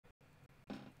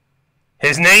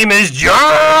His name is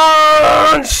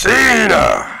John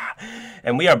Cena.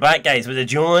 And we are back, guys, with the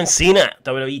John Cena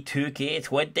WWE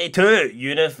 2K22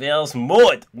 Universal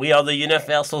mode. We are the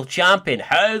Universal Champion.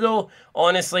 How, though?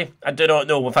 Honestly, I do not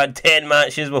know. We've had 10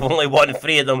 matches. We've only won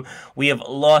 3 of them. We have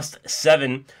lost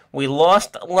 7. We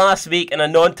lost last week in a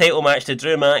non-title match to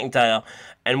Drew McIntyre.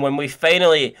 And when we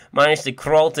finally managed to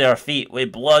crawl to our feet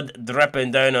with blood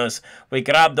dripping down us, we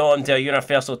grabbed onto a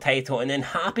Universal title, and then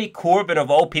Happy Corbin,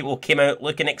 of all people, came out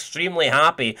looking extremely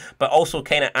happy, but also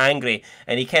kind of angry,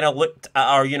 and he kind of looked at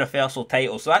our Universal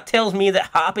title. So that tells me that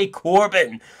Happy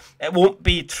Corbin, it won't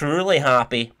be truly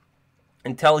happy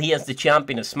until he is the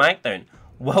champion of SmackDown.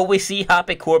 Will we see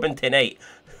Happy Corbin tonight?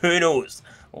 Who knows?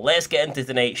 Let's get into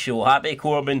tonight's show. Happy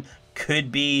Corbin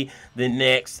could be the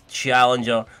next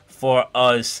challenger for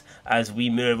us as we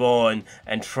move on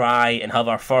and try and have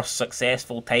our first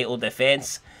successful title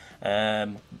defense.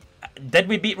 Did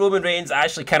we beat Roman Reigns? I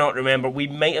actually cannot remember. We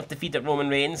might have defeated Roman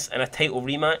Reigns in a title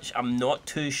rematch. I'm not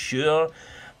too sure.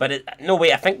 But no,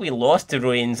 wait, I think we lost to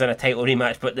Reigns in a title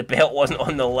rematch, but the belt wasn't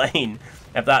on the line,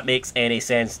 if that makes any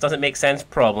sense. Does it make sense?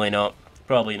 Probably not.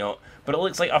 Probably not. But it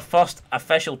looks like our first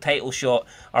official title shot,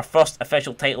 our first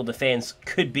official title defense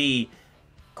could be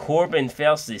Corbin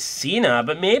versus Cena,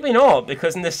 but maybe not,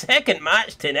 because in the second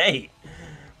match tonight,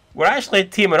 we're actually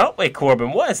teaming up with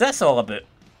Corbin. What is this all about?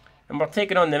 And we're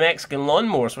taking on the Mexican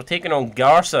Lawnmowers. We're taking on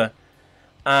Garza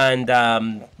and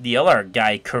the other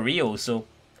guy, Carrillo. So,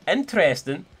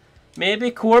 interesting.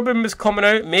 Maybe Corbin was coming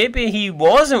out. Maybe he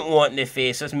wasn't wanting to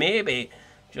face us. Maybe,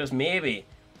 just maybe,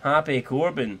 Happy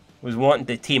Corbin was wanting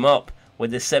to team up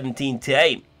with the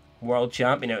 17-time World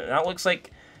Champion. That looks like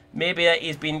maybe that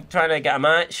he's been trying to get a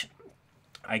match.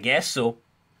 I guess so.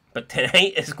 But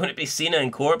tonight is going to be Cena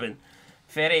and Corbin.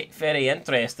 Very, very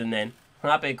interesting then.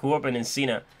 Happy Corbin and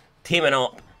Cena teaming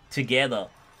up together.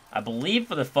 I believe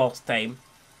for the first time.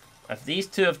 If these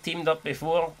two have teamed up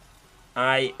before,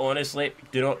 I honestly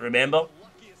do not remember.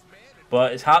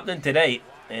 But it's happening tonight.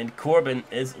 And Corbin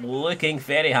is looking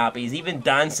very happy. He's even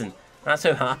dancing. That's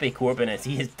how happy Corbin is.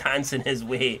 He is dancing his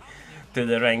way to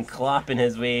the ring, clapping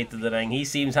his way to the ring. He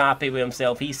seems happy with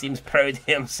himself. He seems proud of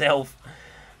himself.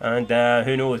 And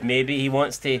who knows, maybe he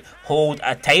wants to hold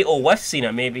a title with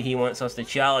Cena. Maybe he wants us to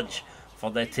challenge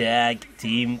for the Tag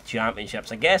Team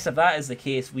Championships. I guess if that is the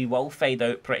case, we will find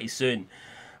out pretty soon.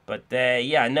 But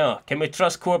yeah, no. Can we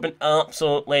trust Corbin?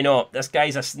 Absolutely not. This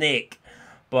guy's a snake.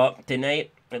 But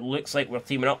tonight, it looks like we're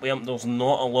teaming up with him. There's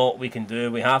not a lot we can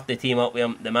do. We have to team up with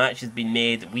him. The match has been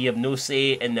made. We have no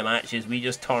say in the matches. We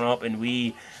just turn up and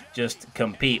we just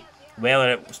compete.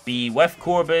 Whether it be with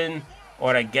Corbin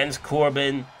or against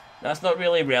Corbin, that's not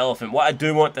really relevant. What I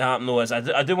do want to happen, though, is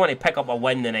I do want to pick up a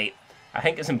win tonight. I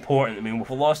think it's important. I mean, we've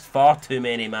lost far too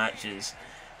many matches.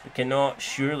 We cannot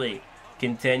surely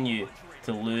continue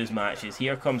to lose matches.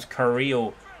 Here comes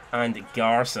Carrillo and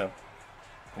Garza.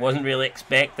 Wasn't really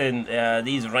expecting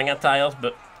these ring attires,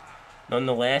 but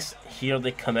nonetheless, here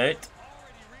they come out.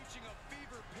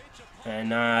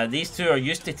 And these two are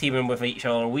used to teaming with each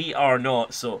other. We are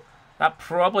not, so that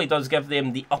probably does give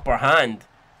them the upper hand,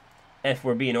 if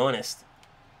we're being honest.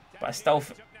 But I still...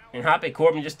 And Happy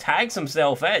Corbin just tags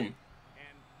himself in.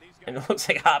 And it looks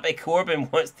like Happy Corbin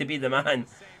wants to be the man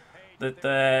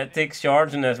that takes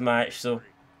charge in this match, so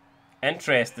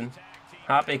interesting.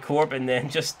 Happy Corbin then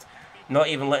just not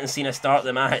even letting Cena start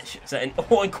the match.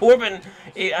 Oh, and Corbin,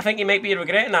 I think he might be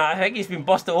regretting that. I think he's been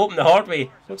busted open the hard way.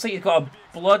 Looks like he's got a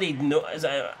bloody is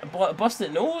it a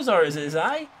busted nose, or is it his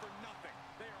eye?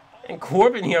 And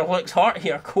Corbin here looks hurt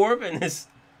here. Corbin is...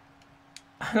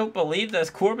 I don't believe this.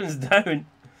 Corbin's down.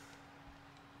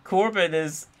 Corbin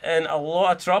is in a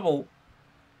lot of trouble.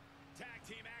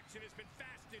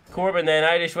 Corbin then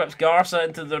Irish whips Garza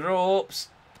into the ropes.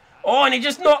 Oh, and he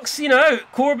just knocks Cena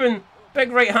out. Corbin...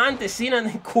 Big right hand to Cena, and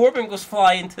then Corbin goes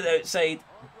flying to the outside.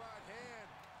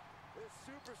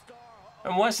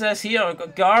 And what's this here? We've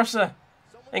got Garza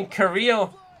and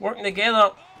Carrillo working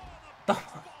together.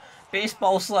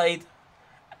 Baseball slide.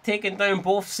 Taking down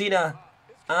both Cena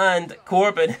and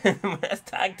Corbin. This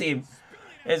tag team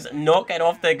is not getting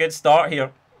off to a good start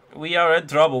here. We are in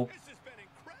trouble.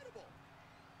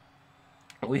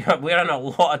 We're in a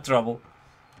lot of trouble.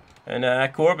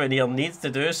 And Corbin here needs to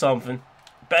do something.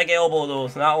 Big elbow though,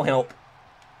 that'll help.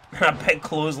 A big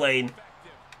clothesline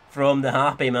from the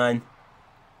Happy Man.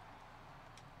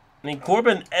 I mean,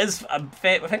 Corbin is... I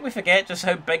think we forget just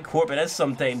how big Corbin is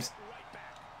sometimes.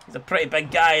 He's a pretty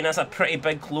big guy, and that's a pretty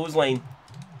big clothesline.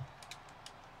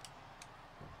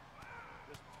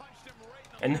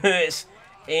 And now it's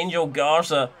Angel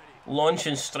Garza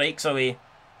launching strikes away.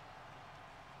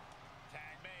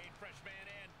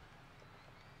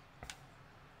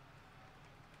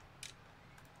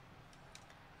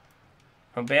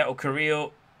 Humberto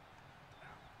Carrillo.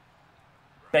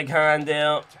 Big hand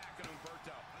there.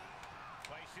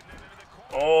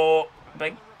 Oh,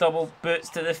 big double boots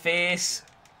to the face.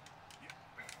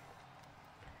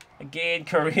 Again,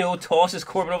 Carrillo tosses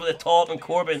Corbin over the top, and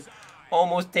Corbin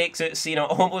almost takes out Cena,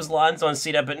 almost lands on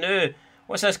Cena, but no.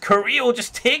 What's this? Carrillo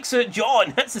just takes out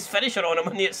John. Hits his finisher on him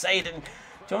on the outside, and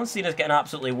John Cena's getting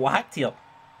absolutely whacked here.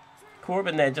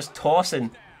 Corbin then just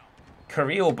tossing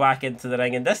Carrillo back into the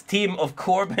ring, and this team of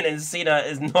Corbin and Cena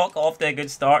is not off to a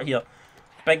good start here.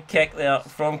 Big kick there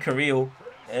from Carrillo,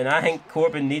 and I think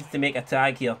Corbin needs to make a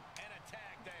tag here.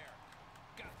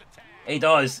 He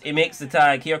does. He makes the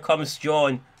tag. Here comes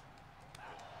John.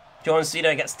 John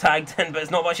Cena gets tagged in, but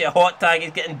it's not much of a hot tag.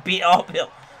 He's getting beat up here.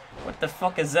 What the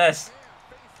fuck is this?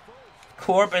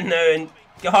 Corbin now and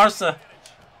Garza.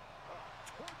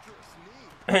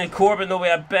 And Corbin though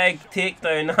with a big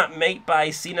takedown. That might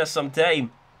buy Cena some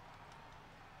time.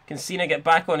 Can Cena get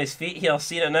back on his feet here?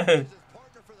 Cena now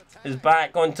is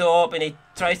back on top, and he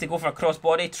tries to go for a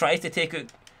crossbody. Tries to take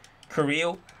out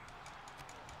Carrillo.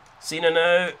 Cena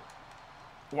now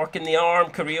working the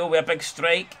arm. Carrillo with a big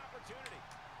strike.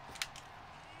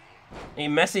 He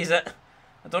misses it.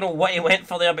 I don't know what he went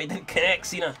for there, but he didn't connect.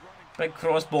 Cena. Big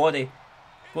crossbody.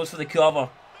 Goes for the cover.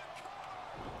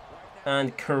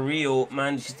 And Carrillo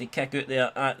manages to kick out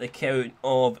there at the count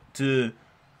of 2.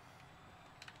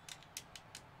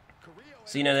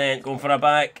 Cena then going for a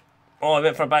back. Oh, he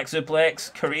went for a back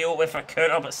suplex. Carrillo went for a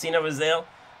counter, but Cena was there.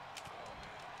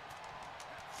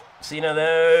 Cena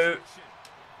now.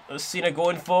 What's Cena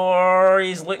going for?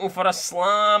 He's looking for a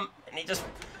slam. And he just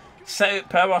set out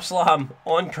power slam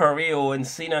on Carrillo. And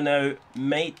Cena now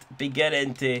might be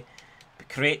getting to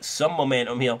create some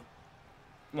momentum here.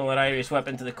 Another Irish whip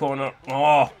into the corner.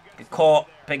 Oh, get caught.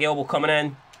 Big elbow coming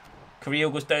in. Carrillo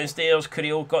goes downstairs.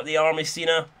 Carrillo got the arm of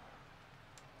Cena.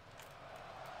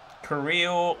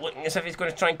 Carrillo looking as if he's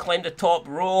going to try and climb the top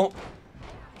rope.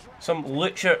 Some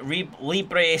lucha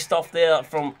libre stuff there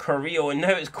from Carrillo. And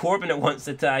now it's Corbin that wants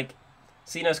the tag.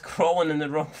 Cena's crawling in the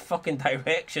wrong fucking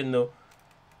direction though.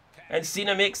 And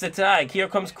Cena makes the tag. Here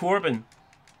comes Corbin.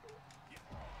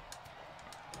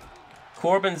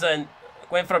 Corbin's in.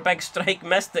 Went for a big strike,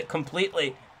 missed it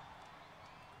completely.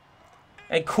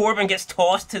 And Corbin gets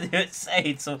tossed to the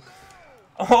outside. So,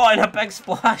 oh, and a big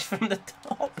splash from the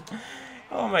top.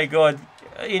 Oh my god.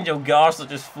 Angel Garza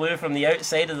just flew from the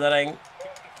outside of the ring.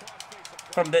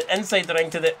 From the inside the ring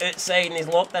to the outside, and he's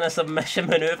locked in a submission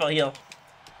maneuver here.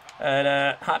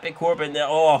 And Happy Corbin there.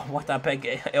 Oh, what a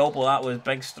big elbow that was.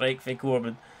 Big strike for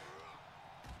Corbin.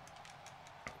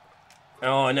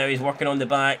 Oh, now he's working on the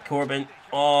back. Corbin.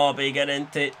 Oh, but he get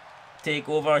into take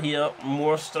over here.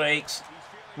 More strikes.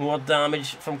 More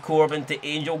damage from Corbin to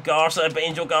Angel Garza. But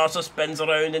Angel Garza spins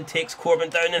around and takes Corbin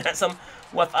down and hits him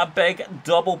with a big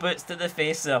double boots to the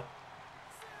face there.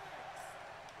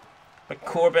 But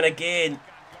Corbin again.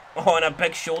 Oh, and a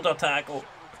big shoulder tackle.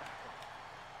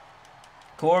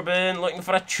 Corbin looking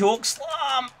for a choke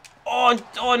slam.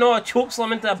 Oh no, a choke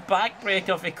slam into a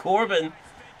backbreaker for Corbin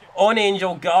on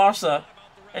Angel Garza.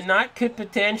 And that could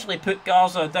potentially put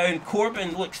Garza down.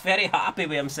 Corbin looks very happy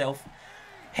with himself.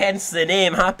 Hence the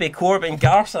name, Happy Corbin.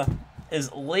 Garza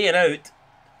is laying out.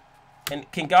 And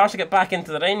can Garza get back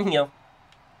into the ring here?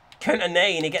 Count of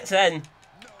 9, he gets in.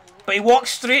 But he walks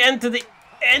straight into the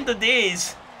end of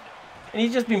days. And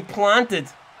he's just been planted.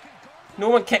 No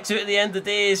one kicks out at the end of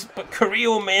days. But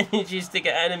Carrillo manages to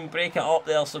get in and break it up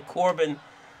there. So Corbin,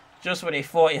 just when he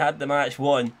thought he had the match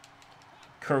won,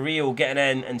 Carrillo getting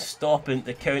in and stopping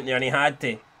the count there, and he had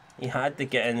to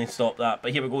get in and stop that.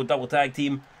 But here we go, double tag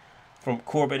team from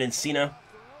Corbin and Cena.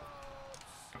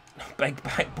 Big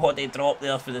back body drop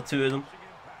there for the two of them.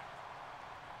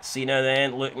 Cena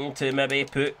then looking to maybe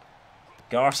put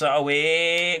Garza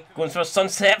away, going for a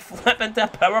sunset flip into a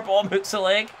powerbomb, hooks the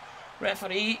leg.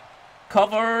 Referee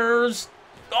covers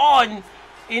on.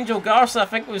 Angel Garza, I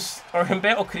think was, or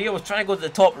Humberto Carrillo was trying to go to the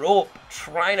top rope,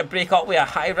 trying to break up with a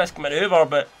high risk maneuver,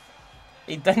 but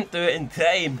he didn't do it in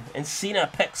time, and Cena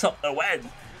picks up the win.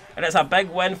 And it's a big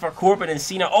win for Corbin and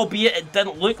Cena, albeit it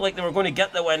didn't look like they were going to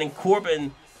get the win, and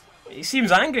Corbin, he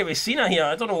seems angry with Cena here.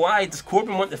 I don't know why. Does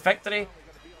Corbin want the victory?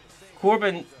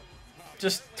 Corbin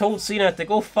just told Cena to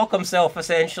go fuck himself,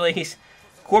 essentially.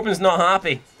 Corbin's not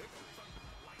happy.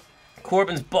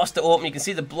 Corbin's busted open, you can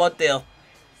see the blood there.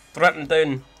 Dripping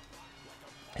down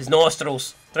his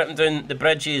nostrils, dripping down the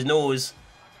bridge of his nose.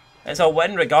 It's a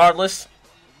win regardless.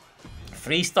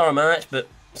 3-star match, but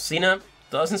Cena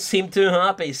doesn't seem too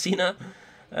happy. Cena,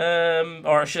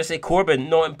 or should I say Corbin,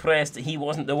 not impressed that he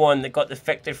wasn't the one that got the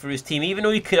victory for his team. Even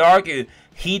though you could argue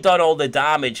he done all the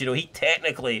damage, you know, he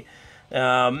technically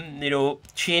you know,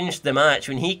 changed the match.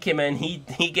 When he came in, he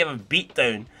gave a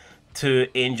beatdown to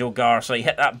Angel Garza. He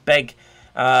hit that big,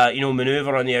 you know,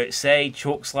 maneuver on the outside,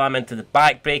 choke slam into the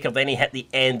backbreaker. Then he hit the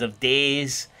end of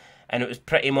days, and it was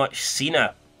pretty much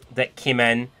Cena that came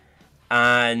in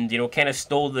and, you know, kind of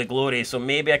stole the glory. So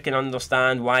maybe I can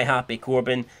understand why Happy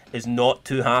Corbin is not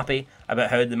too happy about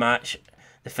how the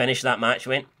finish of that match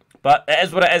went. But it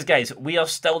is what it is, guys. We are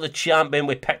still the champion.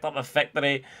 We picked up a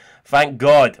victory. Thank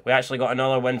God we actually got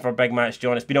another win for Big Match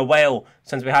John. It's been a while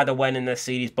since we had a win in this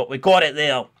series, but we got it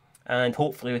there. And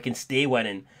hopefully we can stay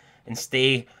winning and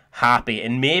stay happy.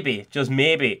 And maybe, just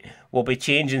maybe, we'll be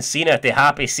changing Cena to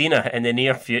Happy Cena in the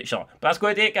near future. But that's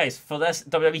going to do it, guys, for this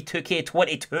WWE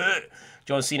 2K22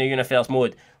 John Cena Universe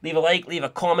mode. Leave a like, leave a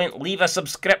comment, leave a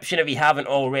subscription if you haven't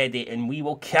already, and we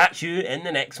will catch you in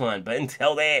the next one. But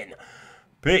until then,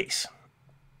 peace.